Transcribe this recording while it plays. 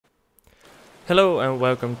Hello and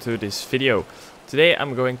welcome to this video. Today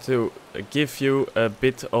I'm going to give you a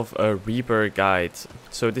bit of a Reaper guide.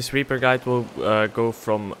 So this Reaper guide will go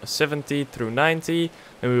from 70 through 90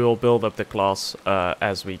 and we will build up the class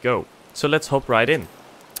as we go. So let's hop right in.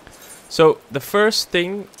 So the first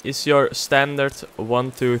thing is your standard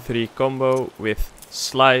 1-2-3 combo with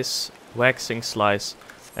Slice, Waxing Slice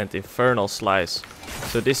and Infernal Slice.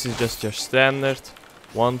 So this is just your standard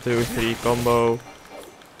 1-2-3 combo,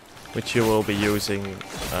 which you will be using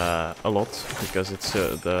a lot because it's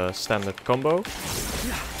the standard combo.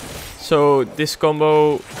 So this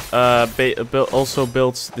combo also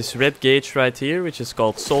builds this red gauge right here, which is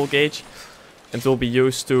called Soul Gauge, and will be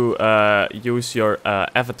used to use your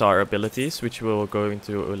avatar abilities, which we'll go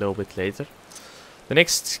into a little bit later. The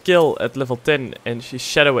next skill at level 10 is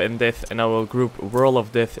Shadow and Death, and I will group Whirl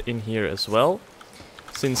of Death in here as well,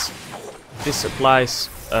 since this applies.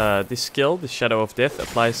 This skill, the Shadow of Death,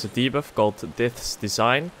 applies a debuff called Death's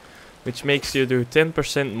Design, which makes you do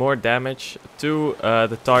 10% more damage to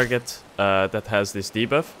the target that has this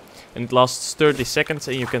debuff. And it lasts 30 seconds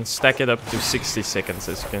and you can stack it up to 60 seconds,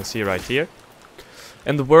 as you can see right here.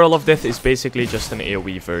 And the Whirl of Death is basically just an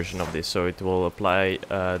AoE version of this, so it will apply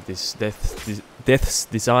this Death's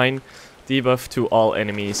Design debuff to all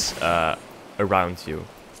enemies around you,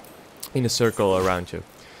 in a circle around you.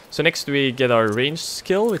 So next we get our ranged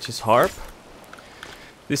skill, which is Harp.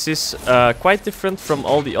 This is quite different from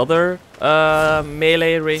all the other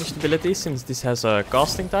melee ranged abilities, since this has a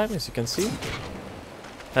casting time, as you can see.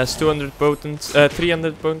 Has 300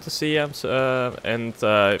 potency, and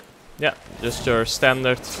yeah, just your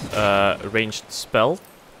standard ranged spell.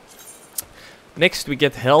 Next we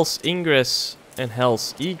get Hell's Ingress and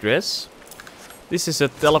Hell's Egress. This is a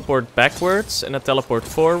teleport backwards and a teleport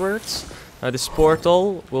forwards. This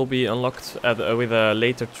portal will be unlocked with a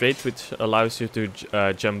later trait, which allows you to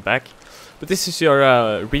jump back. But this is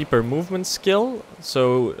your Reaper movement skill.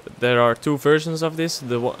 So there are two versions of this.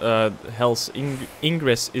 The Hell's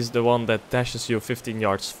Ingress is the one that dashes you 15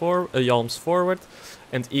 yalms forward,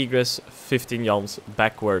 and Egress 15 yalms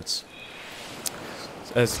backwards.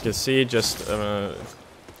 As you can see, just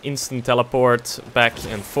instant teleport back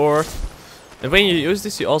and forth. And when you use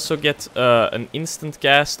this, you also get an instant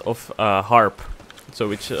cast of Harp, so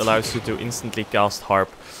which allows you to instantly cast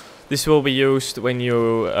Harp. This will be used when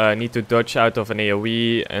you need to dodge out of an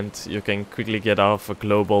AoE, and you can quickly get off a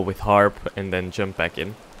global with Harp and then jump back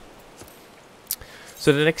in.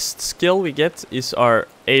 So the next skill we get is our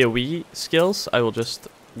AoE skills. I will just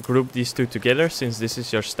group these two together, since this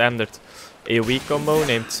is your standard AoE combo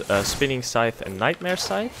named Spinning Scythe and Nightmare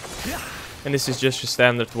Scythe. And this is just your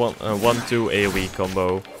standard 1-2 AoE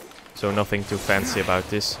combo, so nothing too fancy about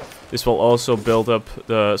this. This will also build up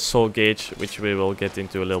the Soul Gauge, which we will get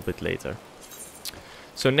into a little bit later.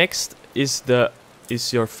 So next is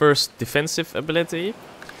your first defensive ability,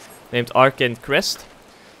 named Arcane Crest.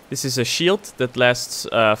 This is a shield that lasts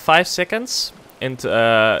 5 seconds, and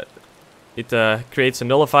it creates a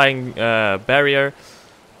nullifying barrier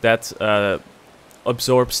that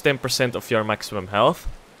absorbs 10% of your maximum health.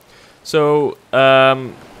 So,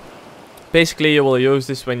 basically you will use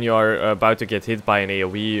this when you are about to get hit by an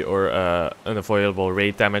AoE or unavoidable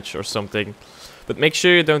raid damage or something. But make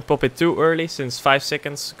sure you don't pop it too early, since 5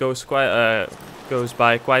 seconds goes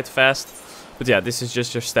by quite fast. But yeah, this is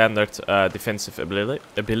just your standard defensive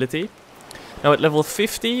ability. Now at level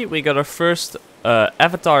 50 we got our first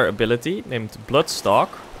avatar ability named Bloodstalk.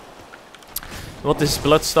 What this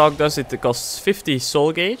Bloodstalk does, it costs 50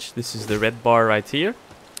 Soul Gauge. This is the red bar right here.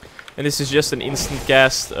 And this is just an instant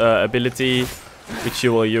cast ability, which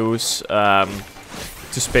you will use to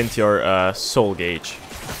spend your Soul Gauge,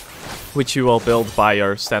 which you will build by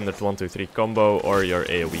your standard 1-2-3 combo or your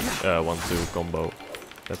AoE 1-2 combo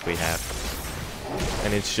that we have.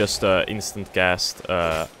 And it's just an instant cast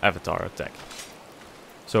avatar attack.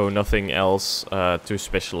 So nothing else too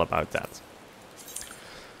special about that.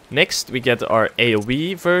 Next we get our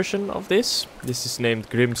AoE version of this. This is named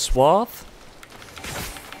Grim Swath.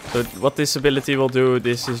 So what this ability will do,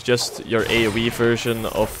 this is just your AoE version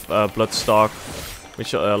of Bloodstalk,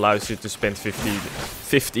 which allows you to spend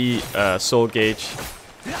 50 Soul Gauge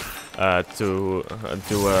to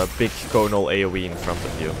do a big conal AoE in front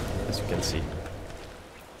of you, as you can see.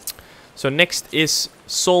 So next is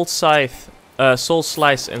Soul Scythe, Soul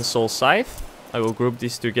Slice and Soul Scythe. I will group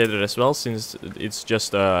these together as well, since it's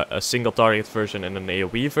just a single target version and an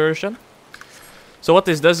AoE version. So what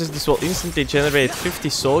this does is this will instantly generate 50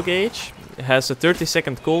 Soul Gauge. It has a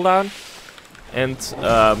 30-second cooldown, and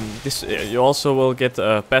this you also will get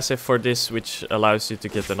a passive for this, which allows you to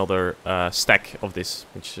get another stack of this,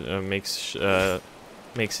 which makes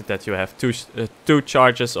makes it that you have two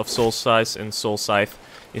charges of Soul Scythe and Soul Scythe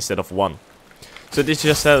instead of one. So this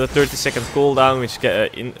just has a 30-second cooldown, which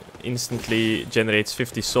instantly generates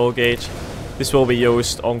 50 soul gauge. This will be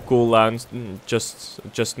used on cooldowns.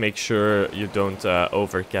 Just make sure you don't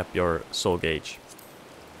overcap your soul gauge.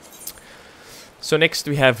 So next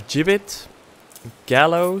we have Gibbet,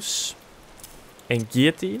 Gallows, and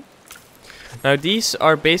Guillotine. Now these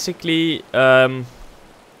are basically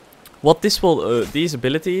these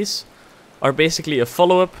abilities are basically a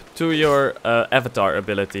follow-up to your avatar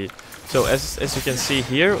ability. So as you can see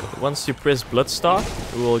here, once you press Bloodstock,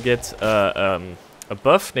 you will get a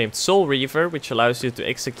buff named Soul Reaver, which allows you to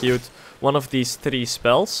execute one of these 3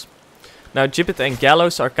 spells. Now Gibbet and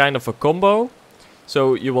Gallows are kind of a combo,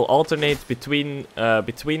 so you will alternate between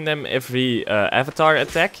them every avatar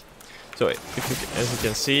attack. So as you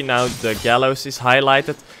can see now, the Gallows is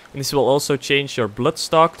highlighted, and this will also change your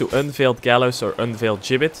Bloodstock to Unveiled Gallows or Unveiled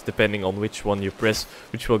Gibbet, depending on which one you press,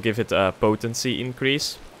 which will give it a potency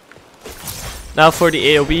increase. Now for the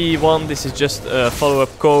AoE one, this is just a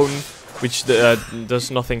follow-up cone, which does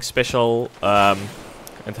nothing special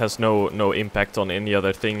and has no impact on any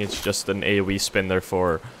other thing. It's just an AoE spender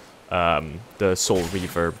for the Soul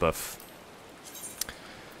Reaver buff.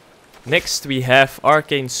 Next we have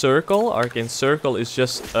Arcane Circle. Arcane Circle is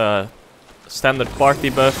just a standard party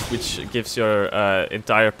buff, which gives your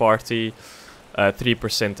entire party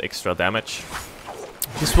 3% extra damage.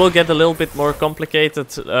 This will get a little bit more complicated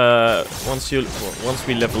once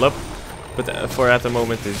we level up, but for at the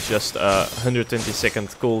moment it's just a 120-second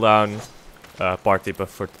cooldown party buff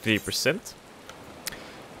for 3%.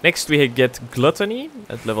 Next we get Gluttony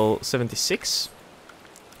at level 76.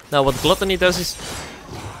 Now what Gluttony does is,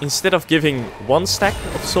 instead of giving 1 stack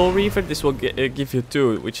of Soul Reaver, this will give you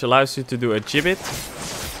 2, which allows you to do a Gibbet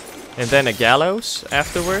and then a Gallows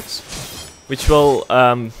afterwards, which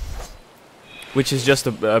is just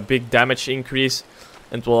a big damage increase,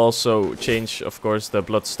 and will also change, of course, the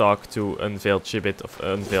Bloodstock to Unveiled Gibbet of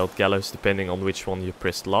Unveiled Gallows, depending on which one you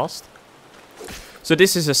pressed last. So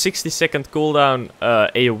this is a 60-second cooldown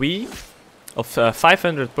AoE of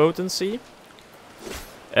 500 potency.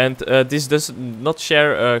 And this does not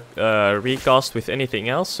share a recast with anything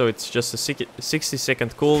else, so it's just a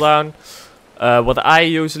 60-second cooldown. What I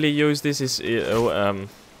usually use this is,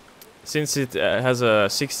 since it has a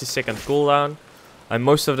 60-second cooldown, I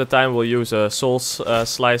most of the time will use a Soul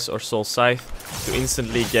Slice or Soul Scythe to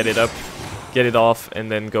instantly get it up, get it off, and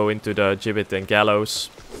then go into the Gibbet and Gallows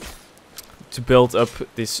to build up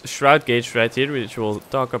this Shroud gauge right here, which we'll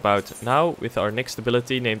talk about now with our next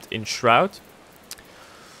ability named Enshroud.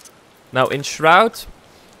 Now Enshroud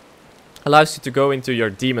allows you to go into your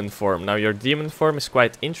demon form. Now your demon form is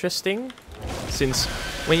quite interesting, since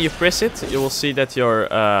when you press it, you will see that your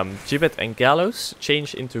Gibbet and Gallows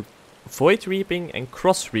change into Void Reaping and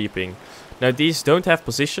Cross Reaping. Now these don't have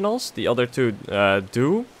positionals, the other two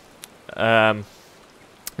do.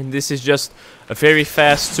 And this is just a very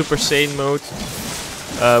fast Super Saiyan mode,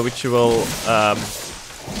 which you will,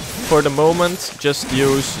 for the moment, just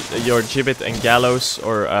use your Gibbet and Gallows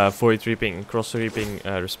or Void Reaping and Cross Reaping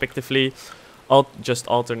respectively. Just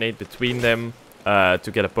alternate between them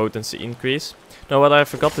to get a potency increase. Now what I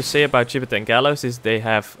forgot to say about Gibbet and Gallows is they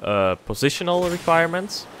have positional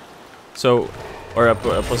requirements. So, or a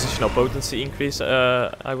positional potency increase,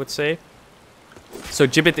 I would say. So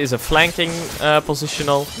Gibbet is a flanking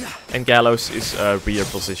positional, and Gallows is a rear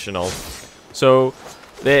positional. So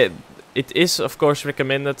it is of course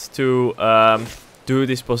recommended to do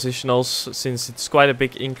these positionals, since it's quite a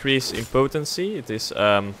big increase in potency. It is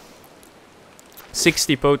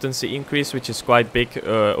 60 potency increase, which is quite big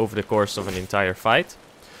over the course of an entire fight.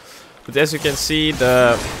 But as you can see,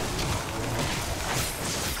 the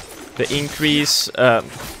increase,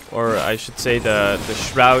 or I should say the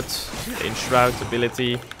Enshroud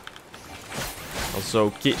ability.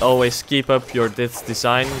 Also always keep up your Death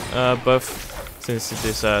Design buff, since it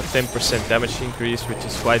is a 10% damage increase, which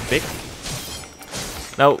is quite big.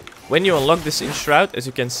 Now when you unlock this Enshroud, as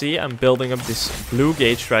you can see, I'm building up this blue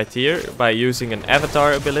gauge right here by using an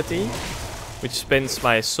avatar ability, which spends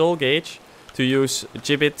my soul gauge to use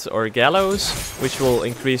Gibbet or Gallows, which will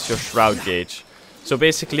increase your Shroud gauge. So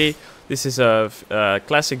basically, this is a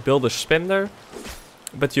classic builder spender,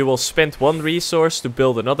 but you will spend one resource to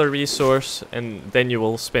build another resource, and then you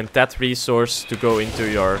will spend that resource to go into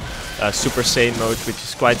your Super Saiyan mode, which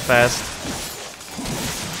is quite fast.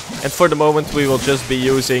 And for the moment we will just be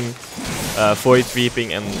using Void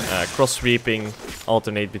Reaping and Cross Reaping,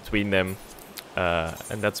 alternate between them.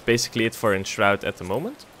 And that's basically it for Enshroud at the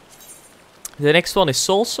moment. The next one is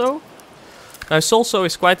Soul Sow. Now Soul Sow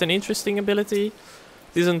is quite an interesting ability,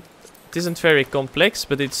 It isn't very complex,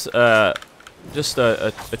 but it's just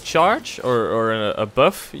a charge or a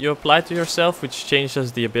buff you apply to yourself, which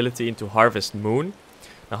changes the ability into Harvest Moon.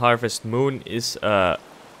 Now, Harvest Moon is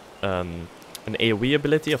an AoE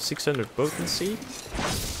ability of 600 potency.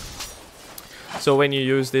 So when you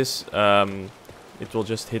use this, it will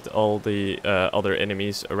just hit all the other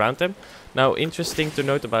enemies around them. Now, interesting to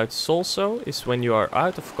note about Solso is when you are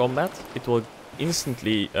out of combat, it will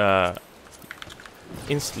instantly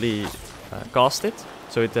cast it.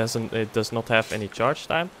 So it does not have any charge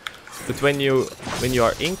time. But when you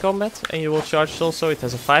are in combat and you will charge Solso, it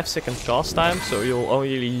has a 5-second cast time. So you'll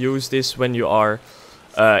only use this when you are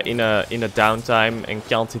in a downtime and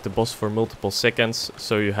can't hit the boss for multiple seconds.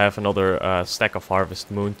 So you have another stack of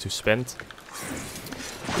Harvest Moon to spend,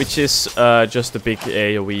 which is just a big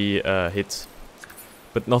AoE hit,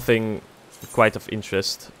 but nothing quite of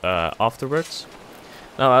interest afterwards.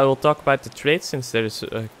 Now I will talk about the traits, since there is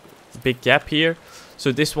a big gap here.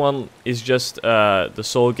 So this one is just the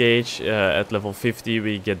soul gauge. At level 50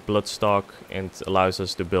 we get Bloodstock, and allows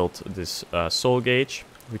us to build this soul gauge,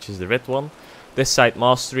 which is the red one. This side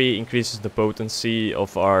mastery increases the potency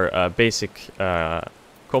of our basic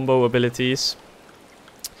combo abilities.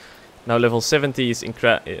 Now level 70 is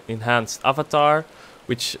enhanced avatar,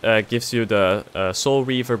 which gives you the soul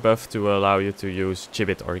reaver buff to allow you to use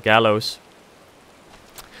Gibbet or Gallows.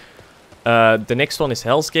 The next one is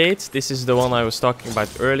Hell's Gate. This is the one I was talking about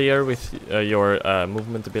earlier, with your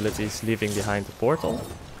movement abilities leaving behind the portal.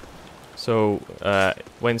 So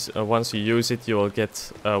once you use it, you will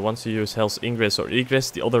get, once you use Hell's Ingress or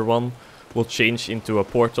Egress, the other one will change into a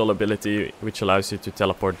portal ability, which allows you to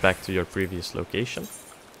teleport back to your previous location.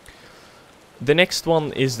 The next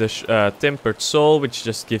one is the Tempered Soul, which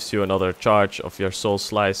just gives you another charge of your Soul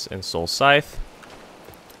Slice and Soul Scythe.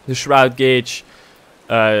 The Shroud Gauge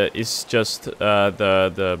is just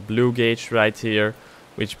the blue gauge right here,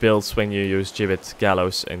 which builds when you use Gibbet,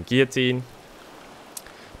 Gallows and Guillotine.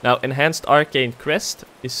 Now, Enhanced Arcane Crest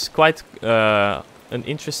is quite an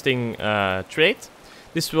interesting trait.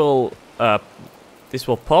 This will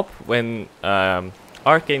pop when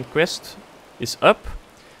Arcane Crest is up,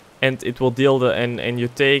 and it will deal and you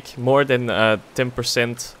take more than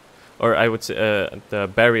 10%, or I would say the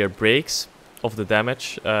barrier breaks of the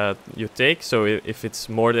damage you take. So if it's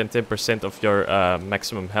more than 10% of your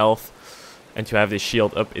maximum health and you have this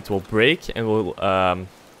shield up, it will break and will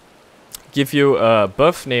give you a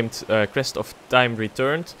buff named Crest of Time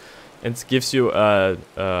Returned, and it gives you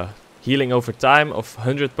healing over time of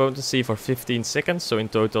 100 potency for 15 seconds. So in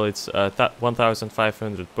total it's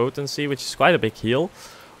 1500 potency, which is quite a big heal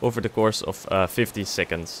over the course of 50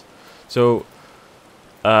 seconds. So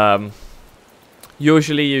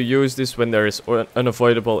usually you use this when there is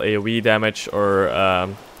unavoidable AoE damage or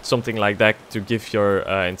something like that, to give your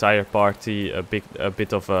entire party a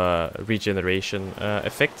bit of a regeneration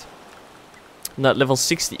effect. Now at level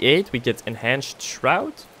 68 we get Enhanced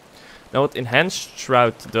Shroud. Now what Enhanced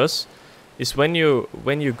Shroud does is when you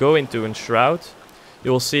go into a Shroud,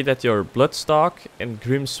 you will see that your Bloodstock and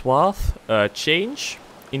Grim Swath change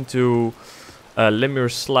into Lemur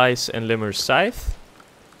Slice and Lemur Scythe.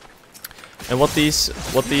 And what these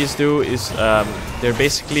do is they're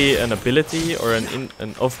basically an ability or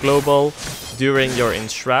an off global during your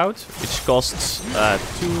Enshroud, which costs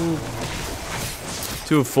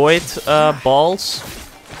two void balls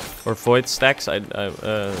or void stacks. I'm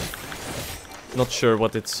not sure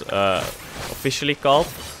what it's officially called,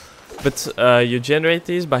 but you generate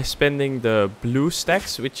these by spending the blue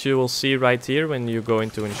stacks, which you will see right here when you go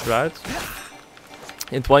into Enshroud.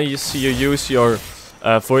 And when you use your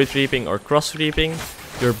Void Reaping or Cross Reaping,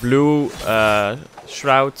 your blue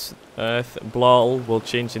Shroud ball will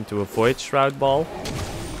change into a Void Shroud ball,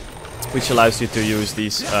 which allows you to use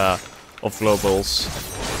these off-globals,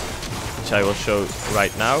 which I will show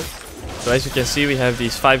right now. So as you can see, we have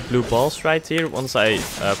these 5 blue balls right here. Once I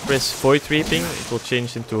press Void Reaping, it will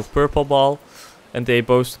change into a purple ball, and they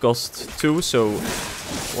both cost 2. So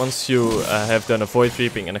once you have done a Void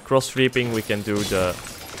Reaping and a Cross Reaping, we can do the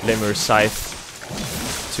Lemur Scythe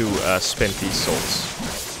to spend these souls.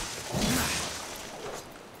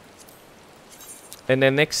 And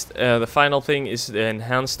then next, the final thing is the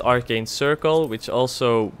Enhanced Arcane Circle, which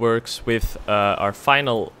also works with our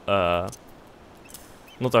final,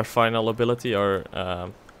 not our final ability, our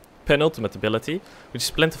penultimate ability, which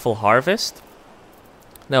is Plentiful Harvest.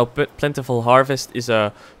 Now, Plentiful Harvest is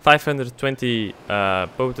a 520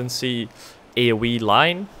 potency AoE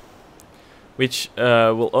line, which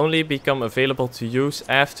will only become available to use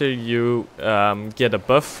after you get a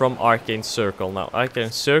buff from Arcane Circle. Now,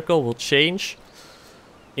 Arcane Circle will change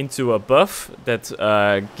into a buff that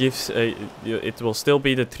gives it will still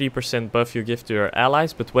be the 3% buff you give to your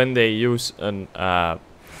allies, but when they use an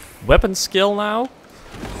weapon skill now,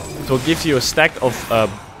 it will give you a stack of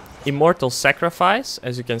Immortal Sacrifice,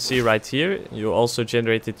 as you can see right here. You also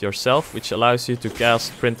generate it yourself, which allows you to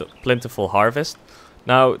cast Plentiful Harvest.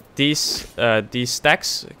 Now these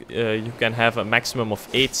stacks, you can have a maximum of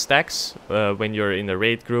 8 stacks when you're in a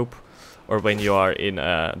raid group, or when you are in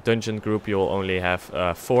a dungeon group you will only have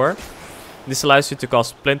 4. This allows you to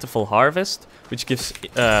cast Plentiful Harvest, which gives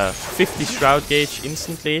 50 Shroud Gauge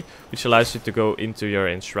instantly, which allows you to go into your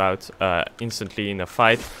Enshroud instantly in a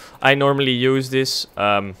fight. I normally use this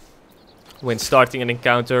when starting an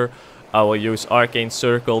encounter. I will use Arcane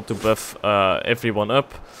Circle to buff everyone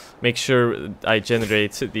up. Make sure I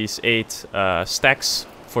generate these 8 stacks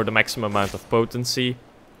for the maximum amount of potency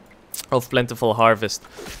of Plentiful Harvest,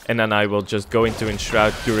 and then I will just go into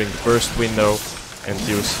Enshroud during the burst window and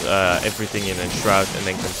use everything in Enshroud, and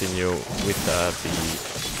then continue with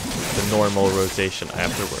the normal rotation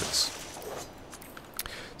afterwards.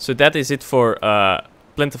 So that is it for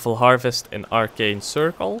Plentiful Harvest and Arcane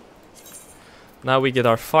Circle. Now we get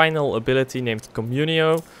our final ability named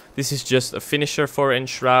Communio. This is just a finisher for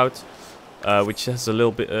Enshroud, which has a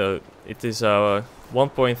little bit, it is a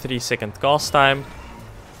 1.3 second cast time,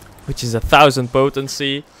 which is 1000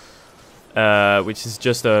 potency, which is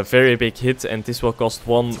just a very big hit, and this will cost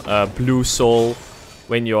 1 blue soul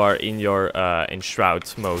when you are in your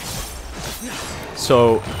Enshroud mode.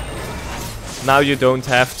 So now you don't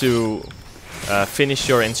have to finish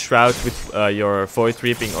your Enshroud with your Void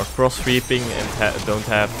Reaping or Cross Reaping, and don't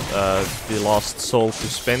have the last soul to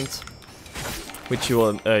spend, which you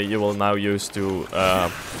will now use to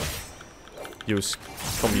use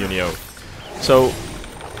Communio. So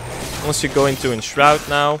once you go into Enshroud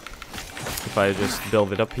now, if I just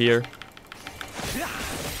build it up here,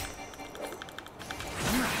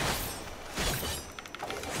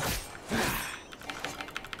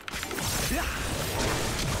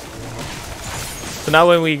 so now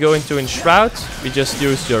when we go into Enshroud, we just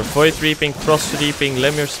use your Void Reaping, Cross Reaping,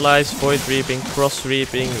 Lemure Slice, Void Reaping, Cross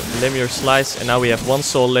Reaping, Lemure Slice, and now we have 1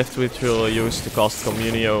 soul left, which we'll use to cast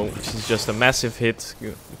Communio, which is just a massive hit,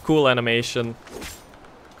 cool animation.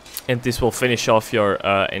 And this will finish off your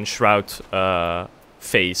Enshroud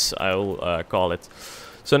phase, I will call it.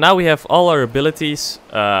 So now we have all our abilities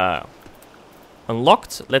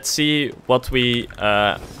unlocked. Let's see what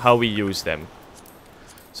how we use them.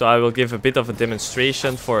 So I will give a bit of a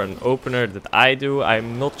demonstration for an opener that I do.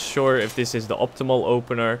 I'm not sure if this is the optimal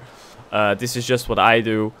opener. This is just what I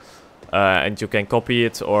do, and you can copy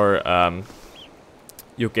it, or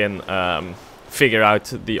you can figure out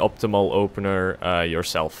the optimal opener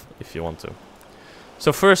yourself if you want to.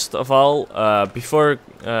 So first of all, before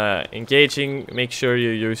engaging, make sure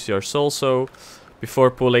you use your soul sow before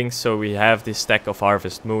pulling, so we have this stack of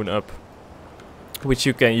Harvest Moon up, which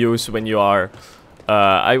you can use when you are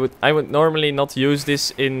I would normally not use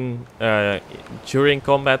this in during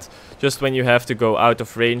combat. Just when you have to go out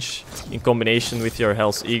of range in combination with your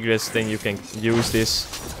Hell's Egress, then you can use this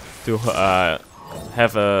to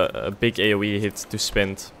have a big AoE hit to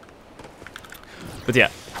spend. But yeah,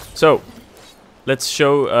 so let's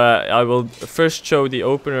show. I will first show the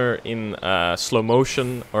opener in slow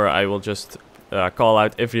motion, or I will just call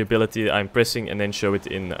out every ability I'm pressing and then show it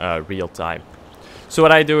in real time. So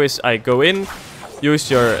what I do is I go in, use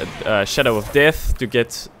your Shadow of Death to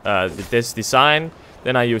get this design.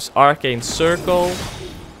 Then I use Arcane Circle,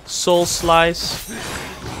 Soul Slice,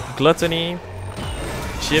 Gluttony,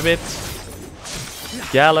 Gibbet,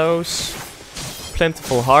 Gallows,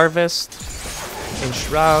 Plentiful Harvest,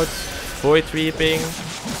 Enshroud, Void Reaping,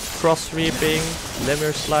 Cross Reaping,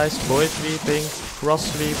 Lemure Slice, Void Reaping,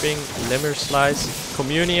 Cross Reaping, Lemure Slice,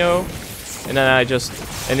 Communio, and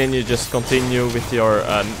then you just continue with your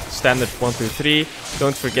standard 1, 2, 3.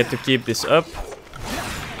 Don't forget to keep this up.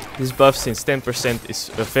 This buff, since 10%, is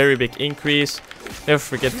a very big increase. Never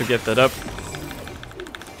forget to get that up.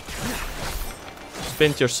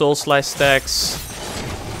 Spend your Soul Slice stacks,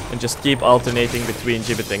 and just keep alternating between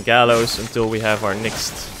Gibbet and Gallows until we have our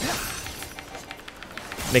next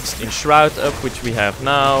Enshroud up, which we have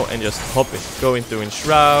now, and just go into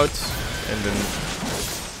Enshroud, and then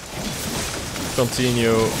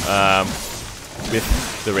continue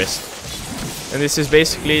with the rest. And this is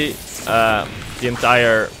basically the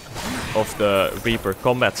entire of the Reaper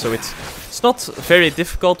combat. So it's not very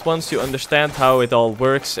difficult once you understand how it all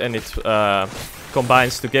works and it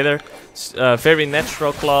combines together. It's a very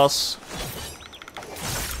natural class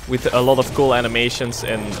with a lot of cool animations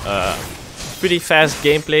and pretty fast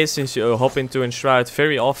gameplay, since you hop into Enshroud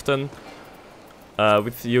very often.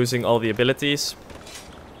 with using all the abilities.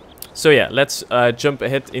 So yeah, let's jump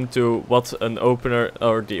ahead into what an opener,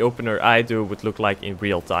 or the opener I do, would look like in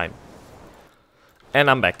real time. And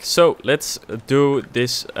I'm back. So let's do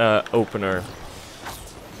this opener.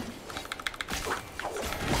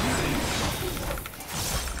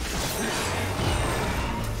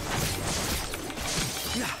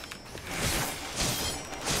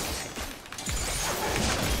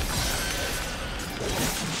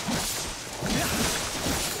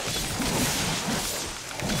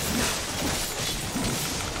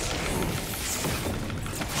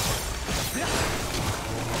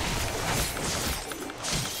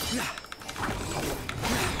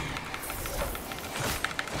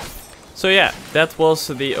 So yeah, that was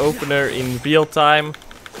the opener in real time.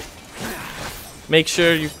 Make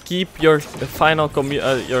sure you keep your final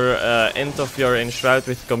end of your Enshroud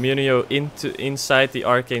with Communio inside the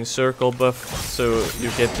Arcane Circle buff, so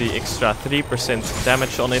you get the extra 3%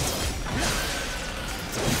 damage on it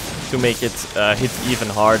to make it hit even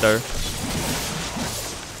harder.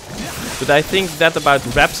 But I think that about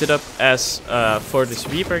wraps it up as for this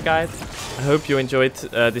Reaper guide. I hope you enjoyed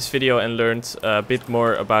this video and learned a bit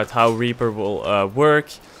more about how Reaper will work,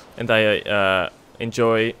 and I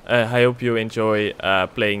hope you enjoy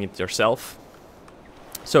playing it yourself.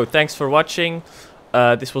 So thanks for watching.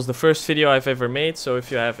 This was the first video I've ever made, so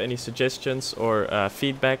if you have any suggestions or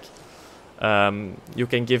feedback, you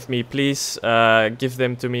can give me, please give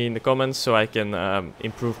them to me in the comments so I can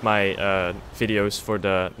improve my videos for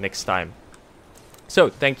the next time. So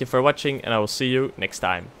thank you for watching, and I will see you next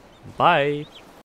time. Bye!